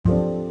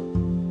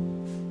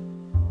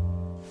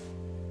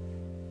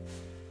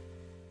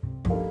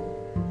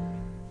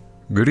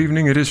Good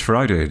evening. It is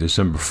Friday,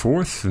 December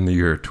 4th in the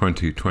year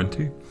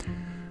 2020.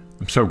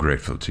 I'm so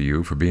grateful to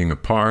you for being a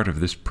part of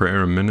this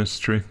prayer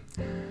ministry.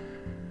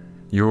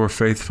 Your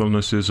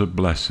faithfulness is a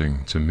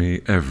blessing to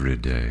me every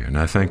day, and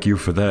I thank you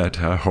for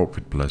that. I hope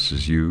it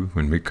blesses you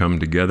when we come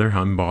together.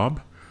 I'm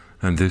Bob,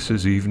 and this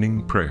is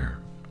Evening Prayer.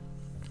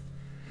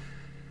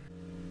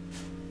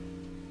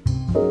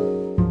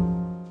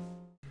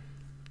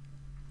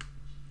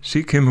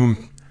 Seek him who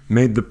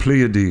made the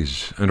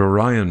Pleiades and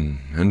Orion,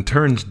 and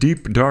turns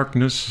deep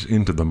darkness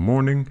into the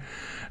morning,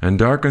 and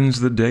darkens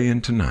the day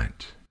into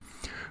night,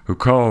 who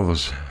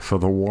calls for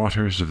the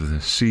waters of the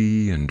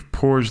sea, and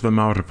pours them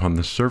out upon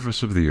the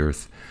surface of the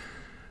earth.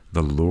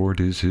 The Lord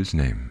is his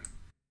name.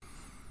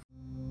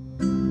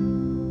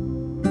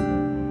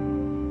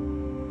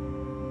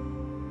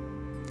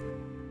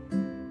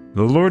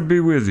 The Lord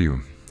be with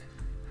you.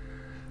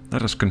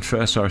 Let us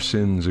confess our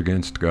sins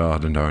against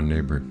God and our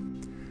neighbor.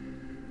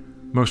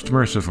 Most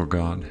merciful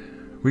God,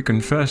 we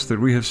confess that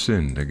we have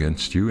sinned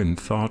against you in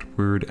thought,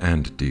 word,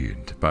 and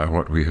deed, by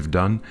what we have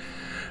done,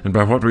 and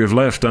by what we have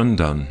left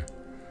undone.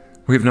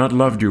 We have not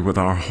loved you with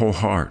our whole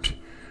heart.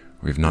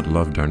 We have not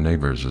loved our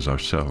neighbors as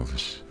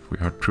ourselves. We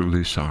are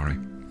truly sorry,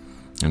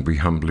 and we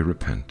humbly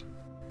repent.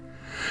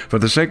 For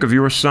the sake of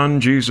your Son,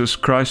 Jesus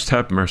Christ,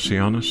 have mercy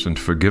on us, and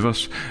forgive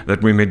us,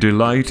 that we may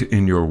delight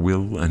in your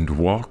will and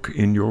walk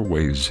in your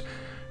ways,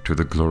 to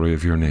the glory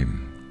of your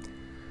name.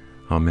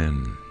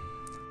 Amen.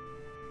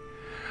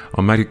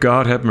 Almighty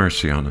God, have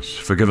mercy on us.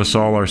 Forgive us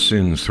all our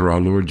sins through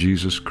our Lord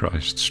Jesus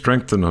Christ.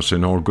 Strengthen us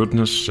in all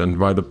goodness, and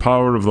by the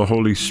power of the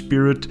Holy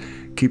Spirit,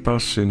 keep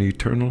us in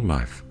eternal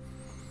life.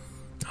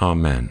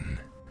 Amen.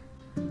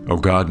 O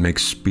God, make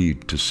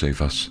speed to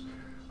save us.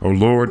 O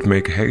Lord,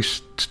 make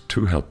haste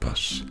to help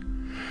us.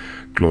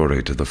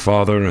 Glory to the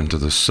Father, and to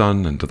the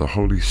Son, and to the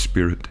Holy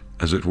Spirit,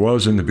 as it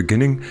was in the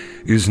beginning,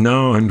 is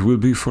now, and will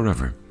be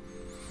forever.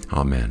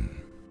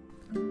 Amen.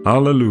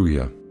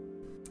 Alleluia.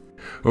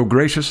 O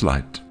gracious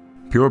light,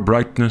 pure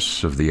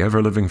brightness of the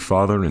ever-living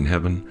Father in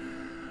heaven,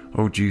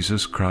 O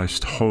Jesus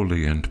Christ,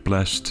 holy and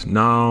blessed,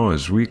 now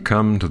as we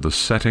come to the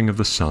setting of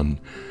the sun,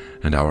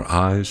 and our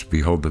eyes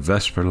behold the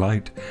vesper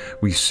light,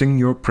 we sing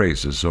your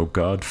praises, O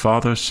God,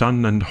 Father,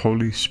 Son, and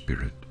Holy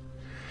Spirit.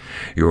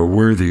 You are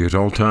worthy at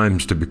all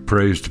times to be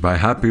praised by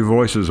happy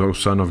voices, O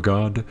Son of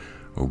God,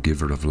 O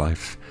Giver of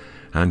life,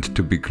 and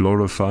to be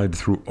glorified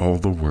through all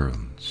the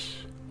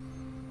worlds.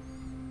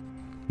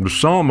 The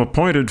psalm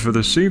appointed for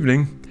this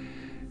evening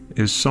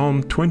is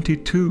Psalm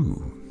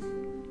 22.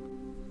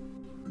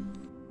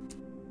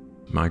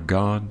 My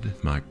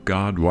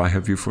God, why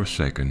have you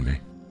forsaken me?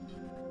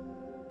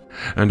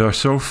 And are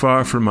so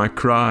far from my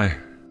cry,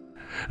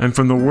 and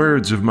from the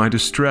words of my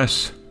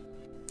distress.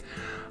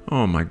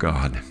 Oh, my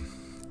God,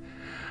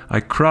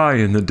 I cry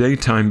in the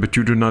daytime, but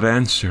you do not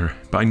answer,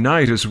 by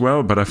night as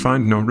well, but I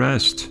find no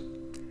rest.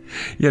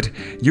 Yet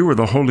you are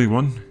the Holy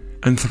One,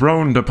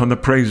 enthroned upon the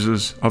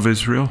praises of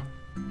Israel.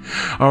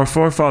 Our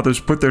forefathers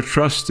put their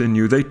trust in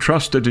you. They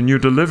trusted, and you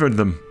delivered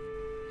them.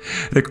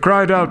 They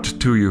cried out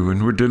to you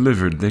and were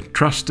delivered. They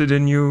trusted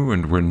in you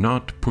and were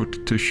not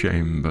put to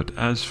shame. But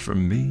as for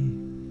me,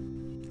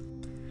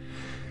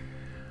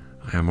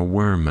 I am a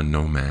worm and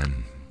no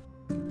man,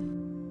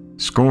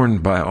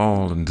 scorned by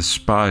all and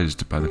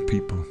despised by the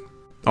people.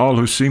 All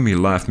who see me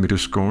laugh me to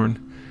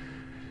scorn.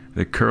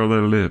 They curl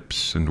their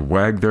lips and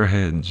wag their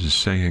heads,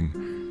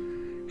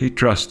 saying, He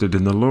trusted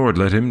in the Lord,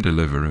 let him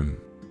deliver him.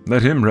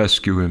 Let him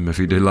rescue him if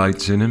he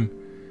delights in him.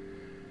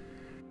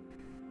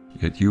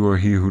 Yet you are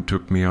he who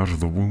took me out of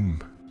the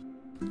womb,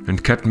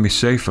 and kept me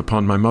safe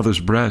upon my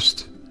mother's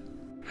breast.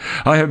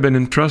 I have been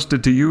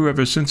entrusted to you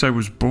ever since I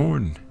was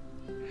born.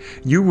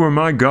 You were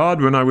my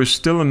God when I was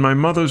still in my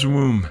mother's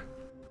womb.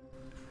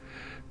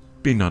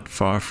 Be not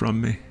far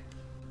from me,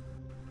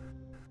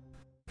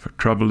 for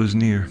trouble is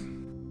near,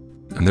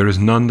 and there is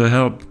none to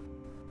help.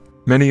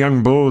 Many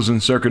young bulls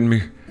encircle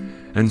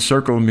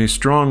me,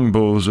 strong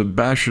bulls of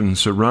Bashan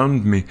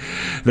surround me.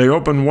 They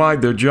open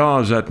wide their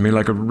jaws at me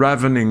like a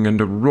ravening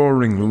and a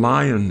roaring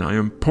lion. I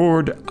am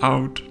poured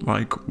out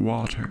like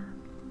water.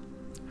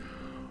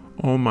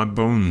 All my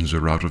bones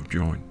are out of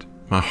joint.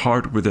 My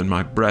heart within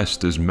my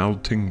breast is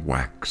melting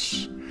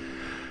wax.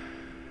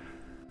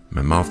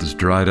 My mouth is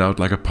dried out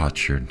like a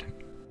potsherd.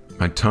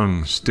 My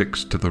tongue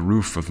sticks to the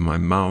roof of my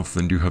mouth,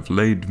 and you have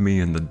laid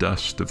me in the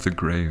dust of the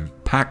grave.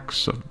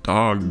 Packs of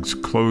dogs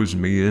close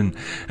me in,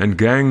 and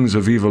gangs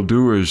of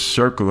evildoers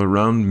circle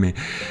around me.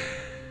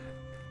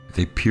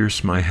 They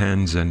pierce my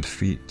hands and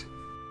feet.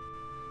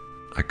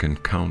 I can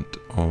count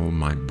all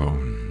my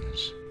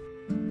bones.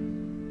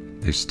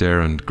 They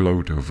stare and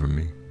gloat over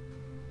me.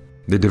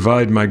 They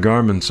divide my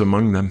garments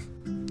among them.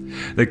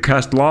 They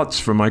cast lots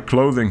for my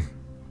clothing.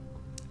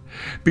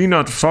 Be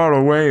not far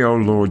away, O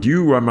Lord,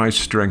 you are my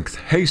strength.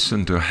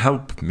 Hasten to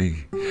help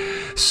me.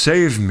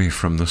 Save me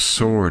from the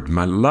sword,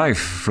 my life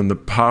from the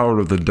power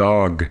of the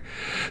dog.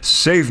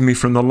 Save me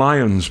from the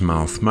lion's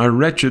mouth, my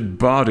wretched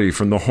body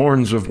from the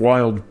horns of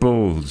wild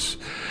bulls.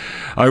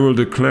 I will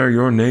declare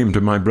your name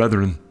to my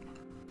brethren.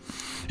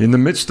 In the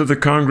midst of the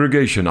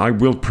congregation I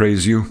will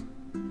praise you.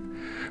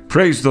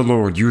 Praise the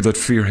Lord, you that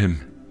fear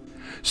him.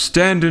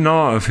 Stand in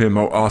awe of him,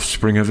 O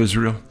offspring of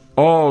Israel.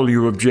 All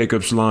you of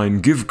Jacob's line,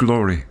 give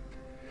glory.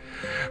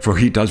 For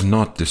he does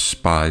not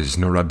despise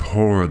nor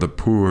abhor the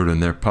poor in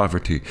their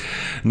poverty,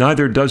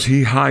 neither does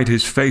he hide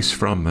his face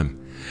from them.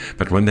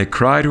 But when they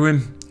cry to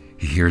him,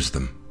 he hears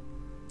them.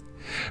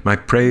 My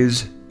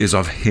praise is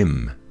of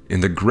him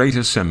in the great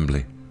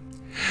assembly.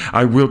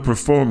 I will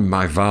perform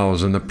my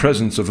vows in the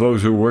presence of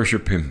those who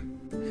worship him.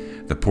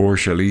 The poor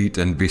shall eat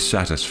and be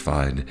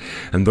satisfied,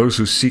 and those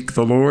who seek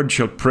the Lord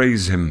shall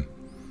praise him.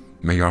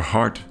 May your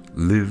heart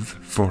live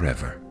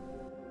forever.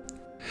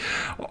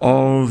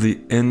 All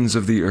the ends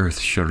of the earth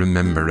shall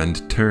remember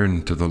and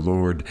turn to the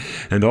Lord,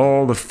 and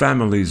all the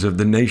families of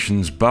the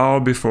nations bow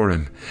before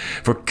him.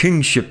 For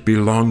kingship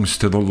belongs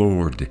to the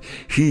Lord.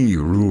 He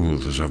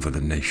rules over the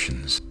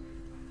nations.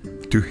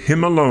 To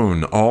him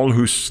alone all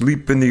who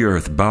sleep in the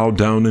earth bow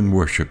down and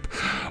worship.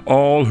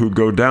 All who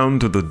go down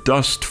to the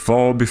dust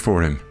fall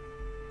before him.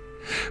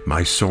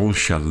 My soul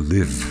shall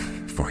live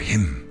for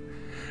him,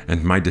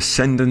 and my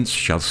descendants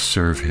shall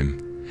serve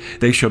him.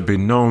 They shall be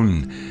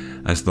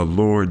known as the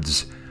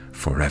Lord's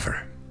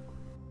forever.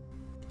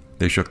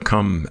 They shall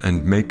come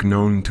and make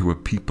known to a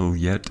people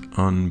yet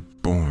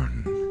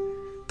unborn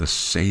the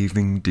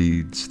saving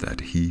deeds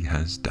that he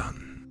has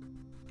done.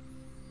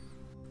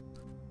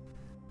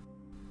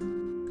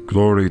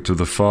 Glory to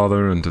the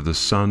Father, and to the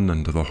Son,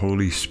 and to the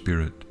Holy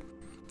Spirit,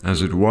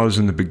 as it was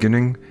in the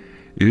beginning,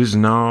 is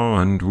now,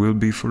 and will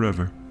be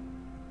forever.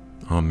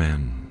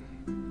 Amen.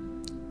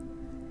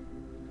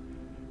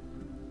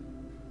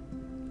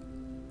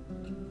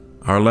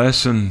 Our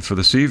lesson for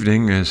this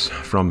evening is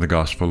from the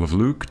Gospel of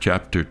Luke,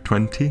 chapter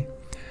 20,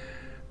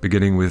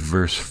 beginning with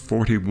verse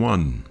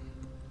 41.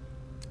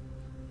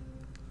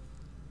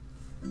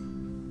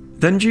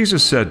 Then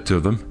Jesus said to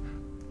them,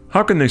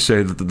 "How can they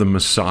say that the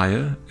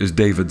Messiah is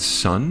David's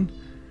son?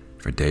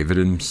 For David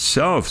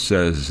himself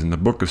says in the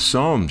book of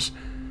Psalms,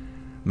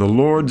 'The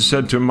Lord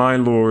said to my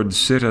Lord,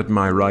 sit at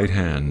my right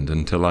hand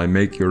until I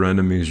make your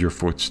enemies your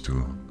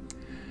footstool.'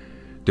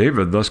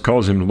 David thus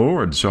calls him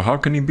Lord, so how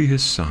can he be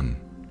his son?"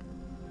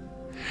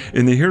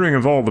 In the hearing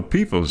of all the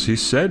peoples, he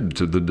said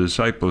to the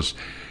disciples,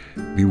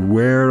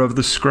 "Beware of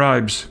the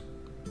scribes,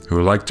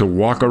 who like to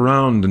walk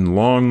around in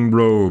long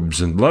robes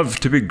and love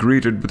to be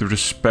greeted with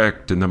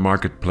respect in the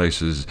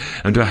marketplaces,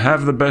 and to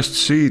have the best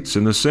seats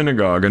in the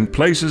synagogue and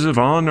places of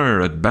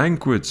honor at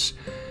banquets.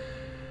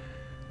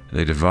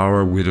 They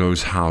devour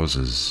widows'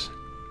 houses,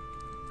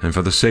 and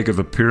for the sake of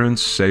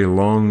appearance say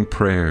long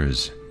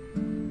prayers.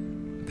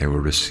 They will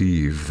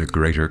receive the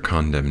greater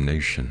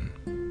condemnation."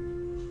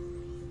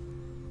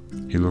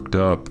 He looked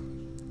up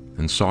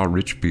and saw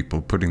rich people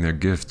putting their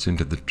gifts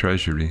into the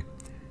treasury.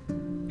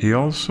 He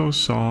also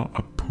saw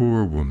a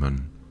poor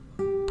woman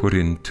put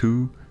in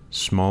 2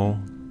 small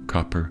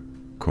copper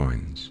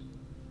coins.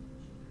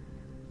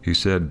 He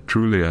said,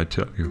 "Truly I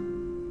tell you,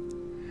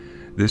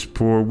 this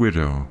poor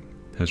widow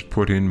has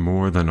put in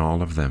more than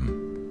all of them.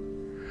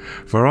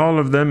 For all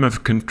of them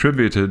have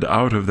contributed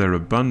out of their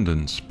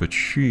abundance, but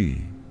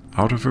she,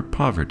 out of her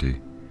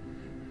poverty,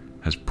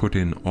 has put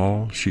in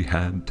all she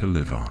had to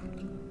live on."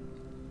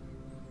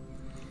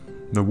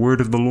 The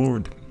word of the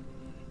Lord.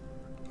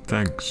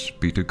 Thanks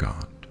be to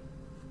God.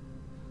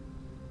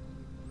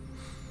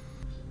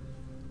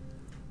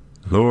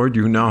 Lord,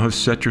 you now have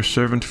set your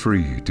servant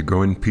free to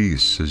go in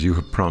peace as you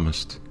have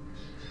promised.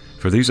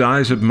 For these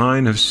eyes of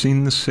mine have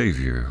seen the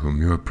Savior, whom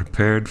you have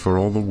prepared for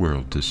all the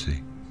world to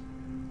see,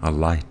 a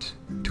light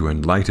to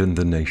enlighten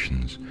the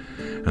nations,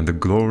 and the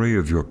glory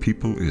of your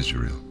people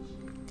Israel.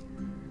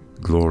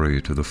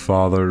 Glory to the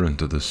Father, and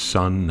to the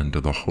Son, and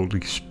to the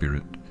Holy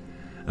Spirit,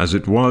 as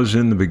it was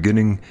in the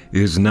beginning,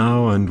 is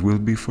now, and will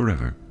be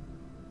forever.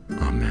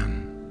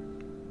 Amen.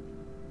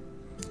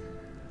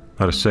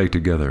 Let us say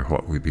together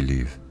what we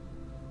believe.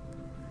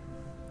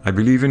 I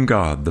believe in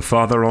God, the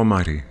Father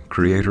Almighty,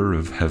 creator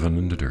of heaven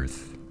and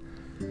earth.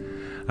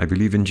 I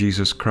believe in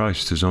Jesus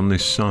Christ, his only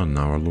Son,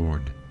 our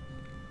Lord.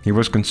 He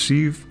was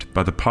conceived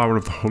by the power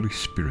of the Holy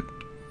Spirit,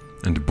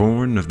 and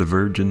born of the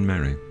Virgin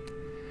Mary.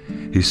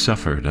 He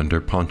suffered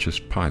under Pontius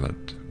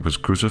Pilate, was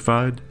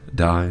crucified,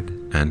 died,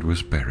 and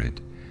was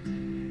buried.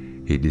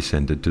 He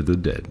descended to the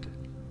dead.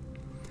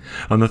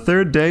 On the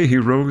 3rd day he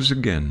rose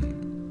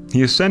again.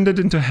 He ascended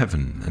into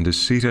heaven and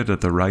is seated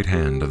at the right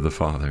hand of the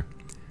Father.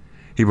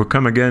 He will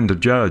come again to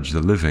judge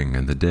the living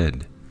and the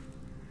dead.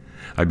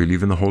 I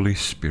believe in the Holy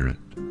Spirit,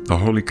 the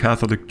Holy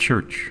Catholic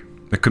Church,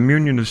 the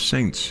communion of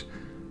saints,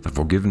 the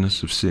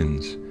forgiveness of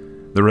sins,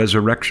 the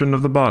resurrection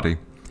of the body,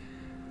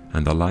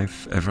 and the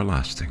life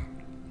everlasting.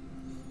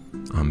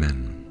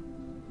 Amen.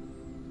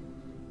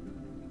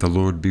 The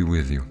Lord be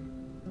with you.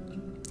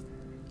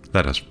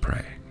 Let us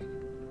pray.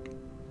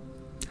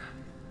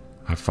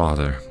 Our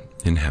Father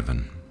in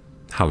heaven,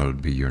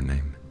 hallowed be your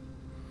name.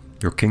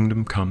 Your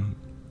kingdom come,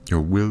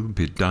 your will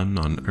be done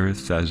on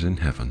earth as in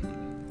heaven.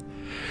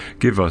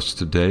 Give us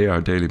today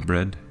our daily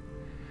bread.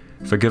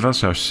 Forgive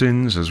us our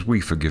sins as we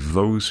forgive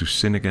those who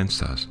sin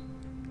against us.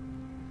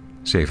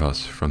 Save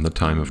us from the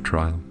time of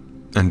trial,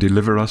 and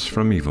deliver us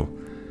from evil.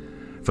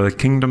 For the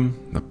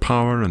kingdom, the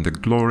power, and the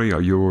glory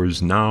are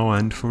yours now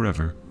and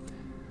forever.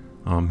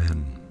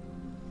 Amen.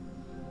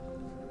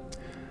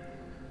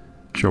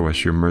 Show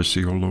us your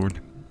mercy, O Lord,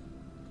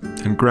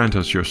 and grant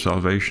us your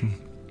salvation.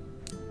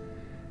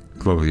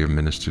 Clothe your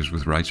ministers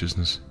with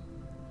righteousness.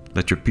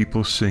 Let your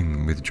people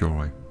sing with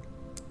joy.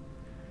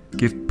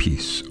 Give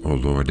peace, O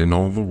Lord, in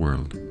all the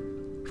world,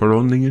 for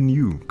only in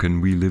you can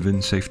we live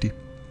in safety.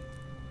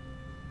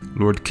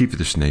 Lord, keep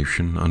this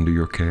nation under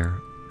your care,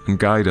 and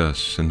guide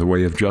us in the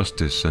way of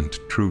justice and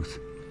truth.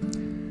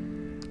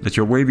 Let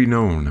your way be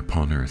known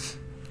upon earth,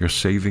 your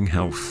saving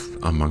health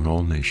among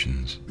all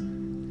nations.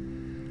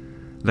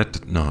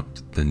 Let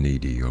not the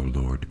needy, O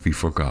Lord, be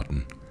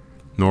forgotten,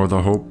 nor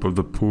the hope of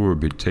the poor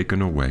be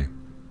taken away.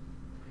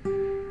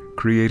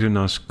 Create in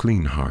us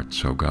clean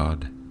hearts, O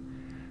God,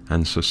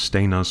 and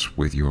sustain us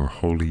with your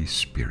Holy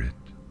Spirit.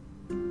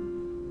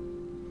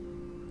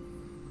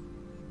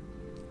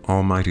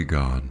 Almighty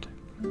God,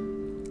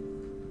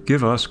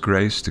 give us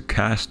grace to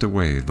cast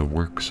away the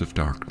works of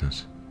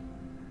darkness,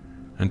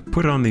 and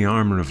put on the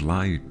armor of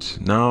light,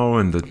 now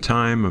in the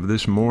time of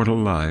this mortal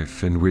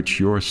life in which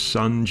your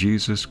Son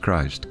Jesus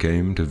Christ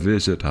came to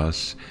visit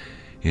us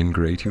in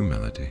great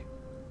humility,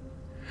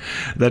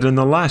 that in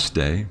the last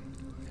day,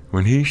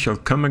 when he shall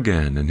come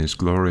again in his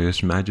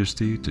glorious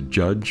majesty to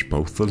judge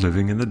both the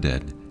living and the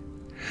dead,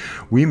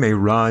 we may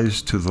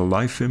rise to the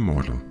life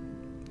immortal,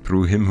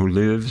 through him who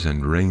lives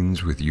and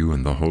reigns with you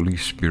in the Holy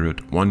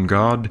Spirit, one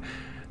God,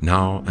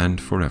 now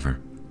and forever.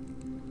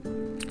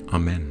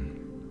 Amen.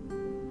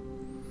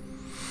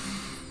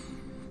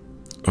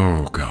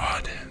 O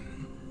God,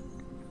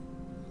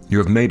 you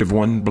have made of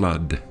one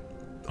blood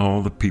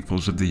all the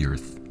peoples of the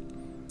earth,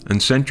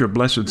 and sent your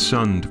blessed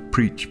Son to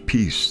preach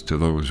peace to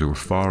those who are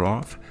far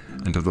off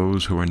and to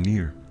those who are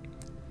near.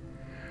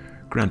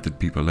 Grant that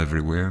people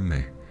everywhere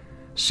may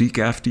seek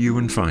after you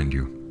and find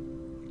you.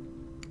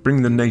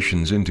 Bring the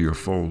nations into your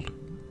fold.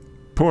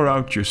 Pour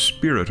out your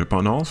Spirit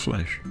upon all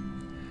flesh,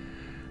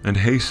 and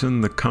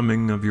hasten the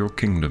coming of your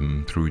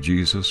kingdom through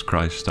Jesus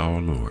Christ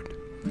our Lord.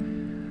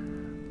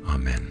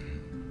 Amen.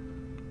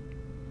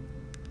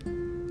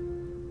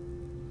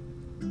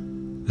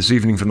 This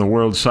evening from the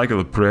World Cycle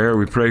of Prayer,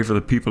 we pray for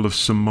the people of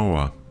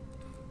Samoa.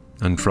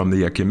 And from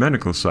the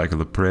Ecumenical Cycle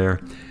of Prayer,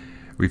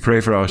 we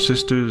pray for our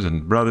sisters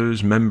and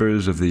brothers,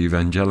 members of the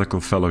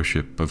Evangelical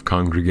Fellowship of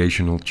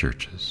Congregational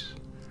Churches.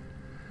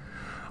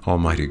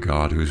 Almighty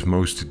God, whose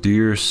most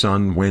dear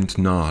Son went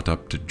not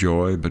up to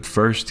joy, but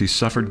first he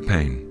suffered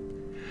pain,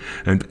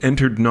 and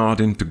entered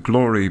not into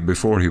glory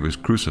before he was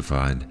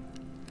crucified,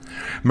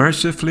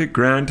 mercifully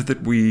grant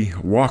that we,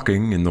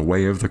 walking in the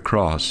way of the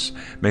cross,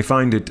 may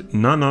find it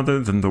none other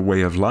than the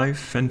way of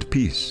life and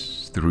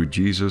peace, through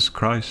Jesus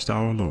Christ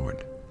our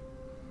Lord.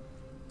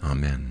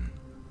 Amen.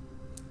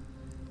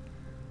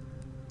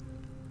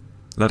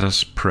 Let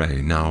us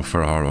pray now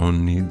for our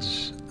own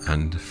needs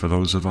and for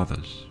those of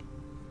others.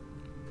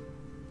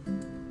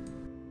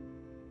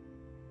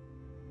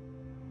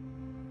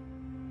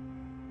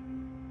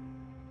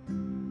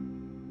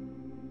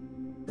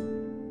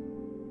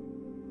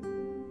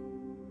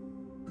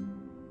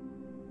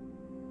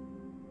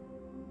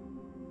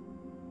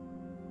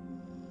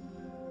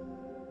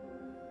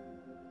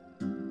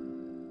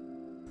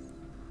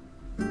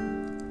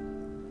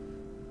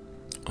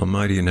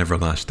 Almighty and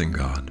everlasting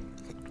God,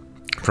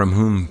 from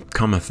whom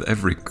cometh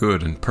every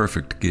good and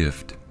perfect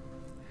gift,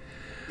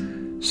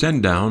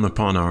 send down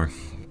upon our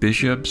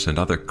bishops and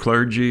other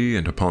clergy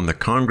and upon the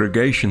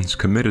congregations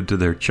committed to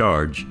their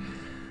charge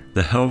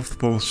the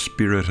healthful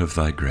Spirit of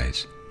thy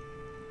grace,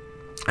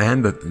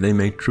 and that they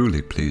may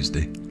truly please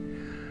thee.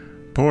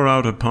 Pour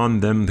out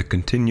upon them the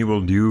continual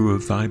dew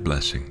of thy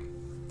blessing.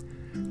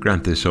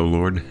 Grant this, O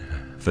Lord,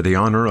 for the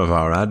honor of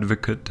our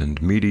advocate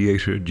and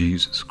mediator,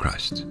 Jesus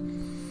Christ.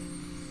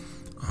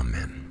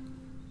 Amen.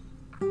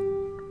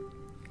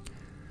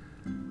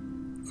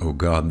 O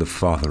God, the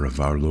Father of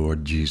our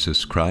Lord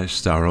Jesus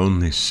Christ, our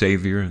only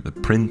Savior, the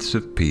Prince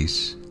of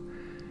Peace,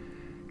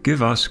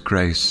 give us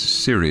grace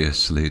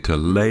seriously to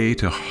lay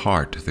to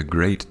heart the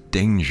great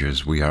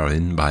dangers we are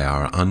in by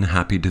our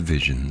unhappy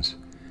divisions.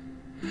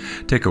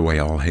 Take away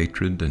all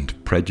hatred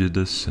and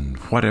prejudice and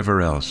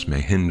whatever else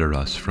may hinder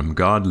us from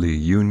godly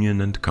union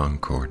and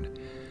concord,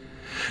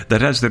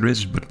 that as there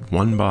is but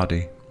one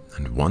body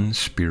and one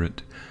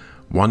Spirit,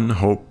 one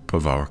hope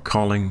of our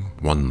calling,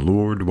 one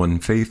Lord, one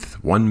faith,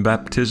 one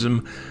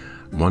baptism,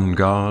 one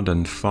God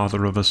and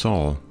Father of us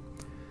all,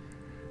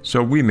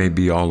 so we may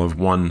be all of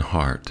one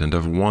heart and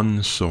of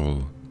one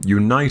soul,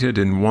 united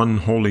in one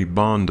holy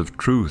bond of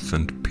truth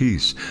and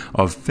peace,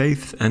 of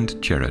faith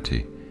and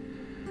charity,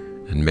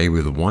 and may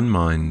with one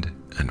mind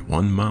and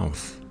one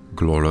mouth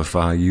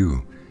glorify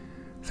you,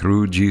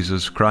 through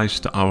Jesus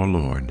Christ our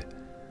Lord.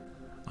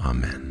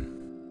 Amen.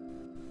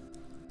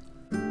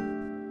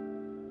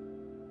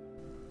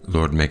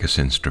 Lord, make us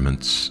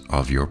instruments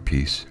of your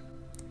peace.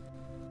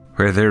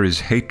 Where there is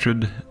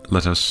hatred,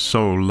 let us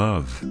sow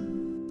love.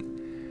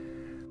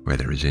 Where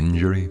there is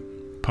injury,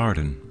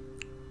 pardon.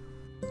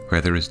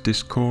 Where there is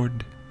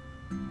discord,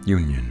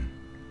 union.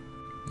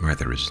 Where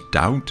there is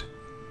doubt,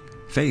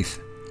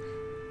 faith.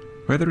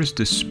 Where there is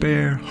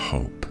despair,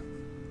 hope.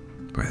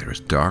 Where there is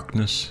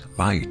darkness,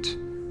 light.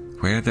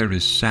 Where there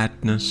is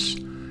sadness,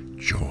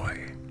 joy.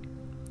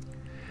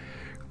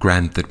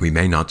 Grant that we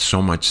may not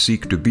so much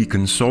seek to be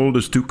consoled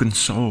as to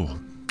console,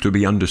 to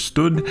be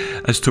understood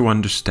as to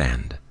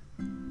understand,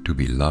 to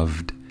be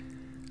loved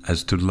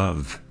as to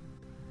love.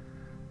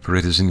 For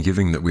it is in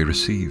giving that we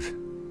receive.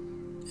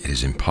 It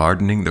is in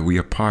pardoning that we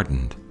are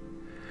pardoned.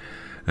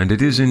 And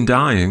it is in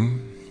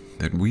dying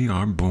that we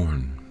are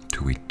born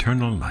to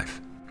eternal life.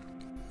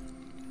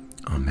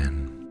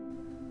 Amen.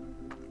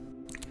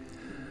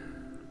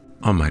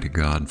 Almighty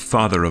God,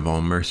 Father of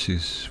all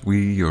mercies,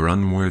 we, your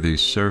unworthy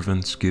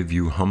servants, give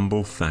you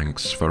humble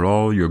thanks for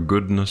all your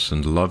goodness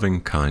and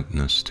loving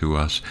kindness to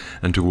us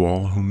and to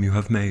all whom you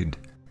have made.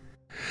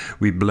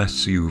 We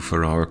bless you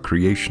for our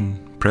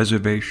creation,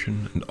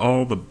 preservation, and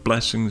all the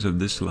blessings of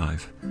this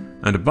life,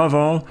 and above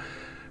all,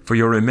 for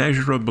your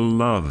immeasurable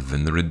love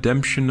in the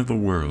redemption of the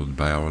world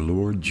by our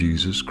Lord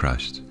Jesus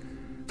Christ,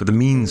 for the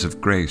means of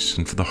grace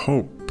and for the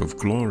hope of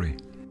glory.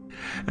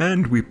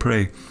 And we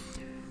pray,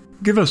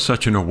 give us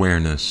such an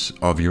awareness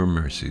of your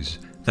mercies,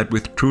 that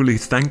with truly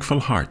thankful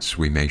hearts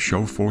we may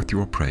show forth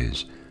your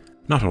praise,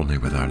 not only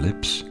with our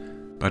lips,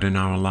 but in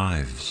our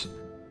lives,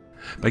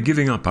 by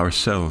giving up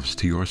ourselves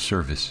to your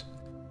service,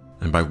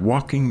 and by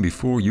walking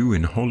before you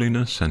in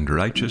holiness and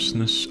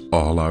righteousness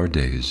all our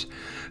days,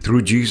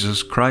 through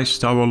Jesus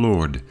Christ our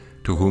Lord,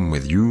 to whom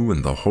with you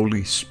and the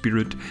Holy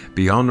Spirit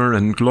be honor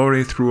and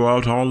glory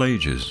throughout all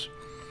ages.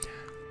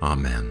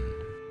 Amen.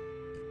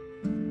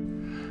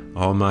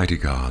 Almighty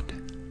God,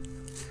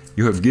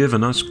 you have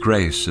given us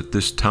grace at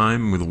this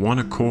time with one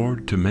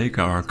accord to make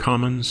our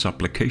common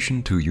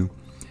supplication to you.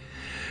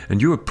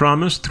 And you have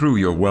promised through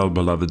your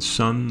well-beloved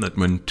Son that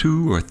when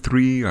 2 or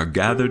 3 are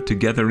gathered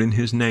together in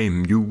his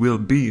name, you will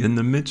be in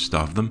the midst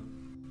of them.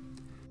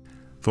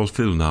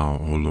 Fulfill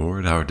now, O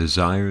Lord, our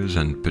desires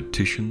and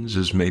petitions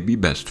as may be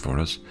best for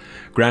us,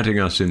 granting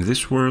us in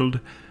this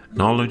world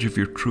knowledge of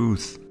your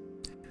truth,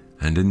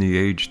 and in the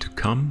age to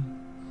come,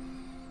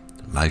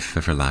 life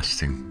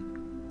everlasting.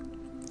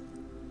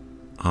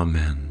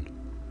 Amen.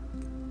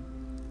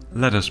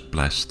 Let us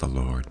bless the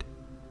Lord.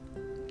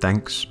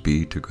 Thanks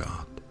be to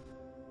God.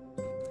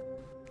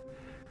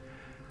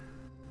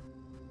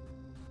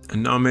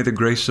 And now may the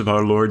grace of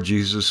our Lord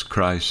Jesus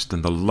Christ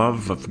and the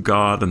love of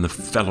God and the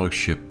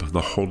fellowship of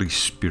the Holy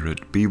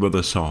Spirit be with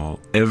us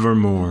all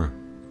evermore.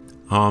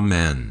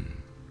 Amen.